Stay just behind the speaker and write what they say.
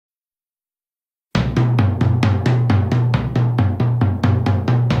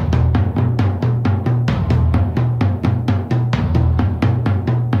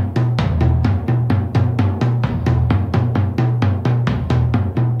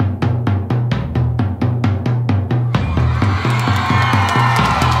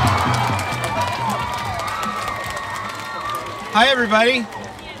Hi, everybody.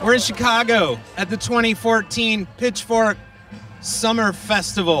 We're in Chicago at the 2014 Pitchfork Summer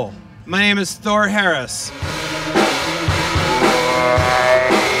Festival. My name is Thor Harris.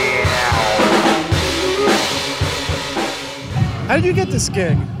 How did you get this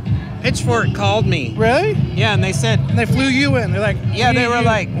gig? Pitchfork called me. Really? Yeah, and they said... And they flew you in. They're like... Yeah, they were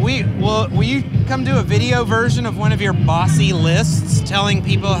like, will you come do a video version of one of your bossy lists telling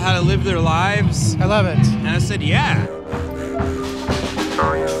people how to live their lives? I love it. And I said, yeah.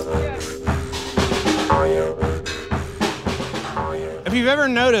 If you've ever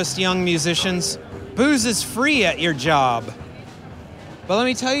noticed, young musicians, booze is free at your job. But let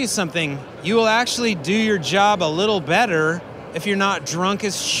me tell you something, you will actually do your job a little better if you're not drunk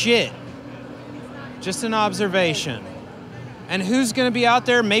as shit. Just an observation. And who's gonna be out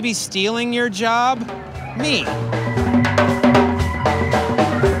there maybe stealing your job? Me.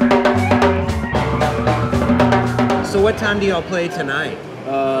 So what time do y'all play tonight?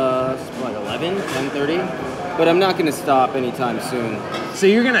 It's like 11, 10:30. But I'm not gonna stop anytime soon. So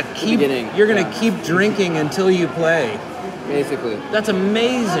you're gonna keep drinking until you play. Basically. That's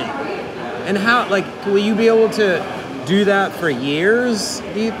amazing. And how, like, will you be able to do that for years,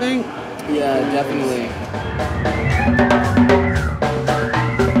 do you think? Yeah, definitely.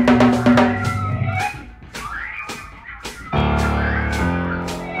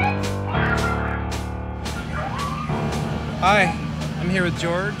 Hi, I'm here with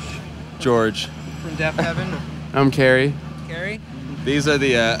George. George. From Deafheaven. I'm Carrie. Carrie? These are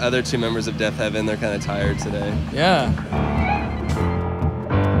the other two members of Deafheaven. They're kind of tired today. Yeah.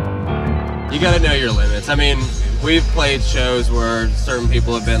 You gotta know your limits. I mean, we've played shows where certain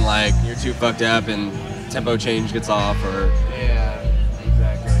people have been like, you're too fucked up and tempo change gets off, or... Yeah,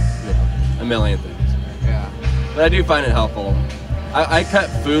 exactly. A million things. Yeah. But I do find it helpful. I cut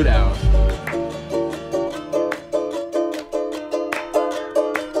food out.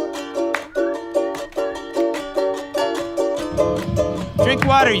 Drink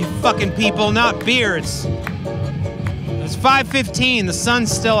water, you fucking people, not beer. It's 5:15, the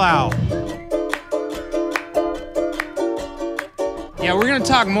sun's still out. Yeah, we're gonna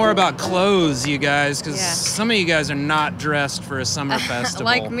talk more about clothes, you guys, because some of you guys are not dressed for a summer festival.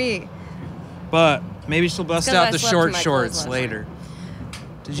 Like me. But maybe she'll bust out the short in shorts later.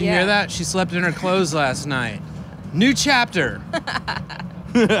 Did you hear that? She slept in her clothes last night. New chapter.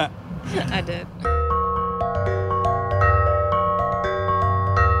 I did.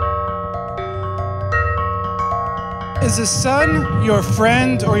 Is the sun your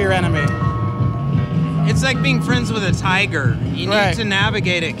friend or your enemy? It's like being friends with a tiger. You need Right. to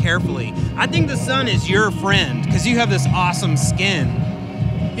navigate it carefully. I think the sun is your friend because you have this awesome skin.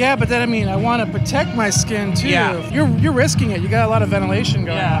 Yeah, but then I mean, I want to protect my skin too. Yeah. You're risking it. You got a lot of ventilation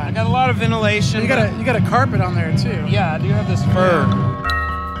going Yeah, on. I got a lot of ventilation. You got a carpet on there too. Yeah, I do have this fur.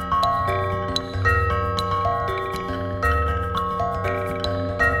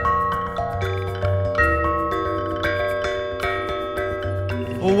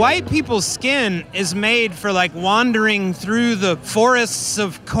 Well, white people's skin is made for like wandering through the forests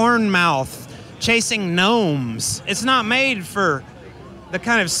of Cornmouth, chasing gnomes. It's not made for the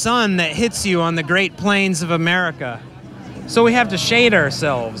kind of sun that hits you on the Great Plains of America. So we have to shade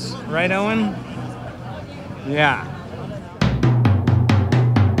ourselves, right, Owen? Yeah.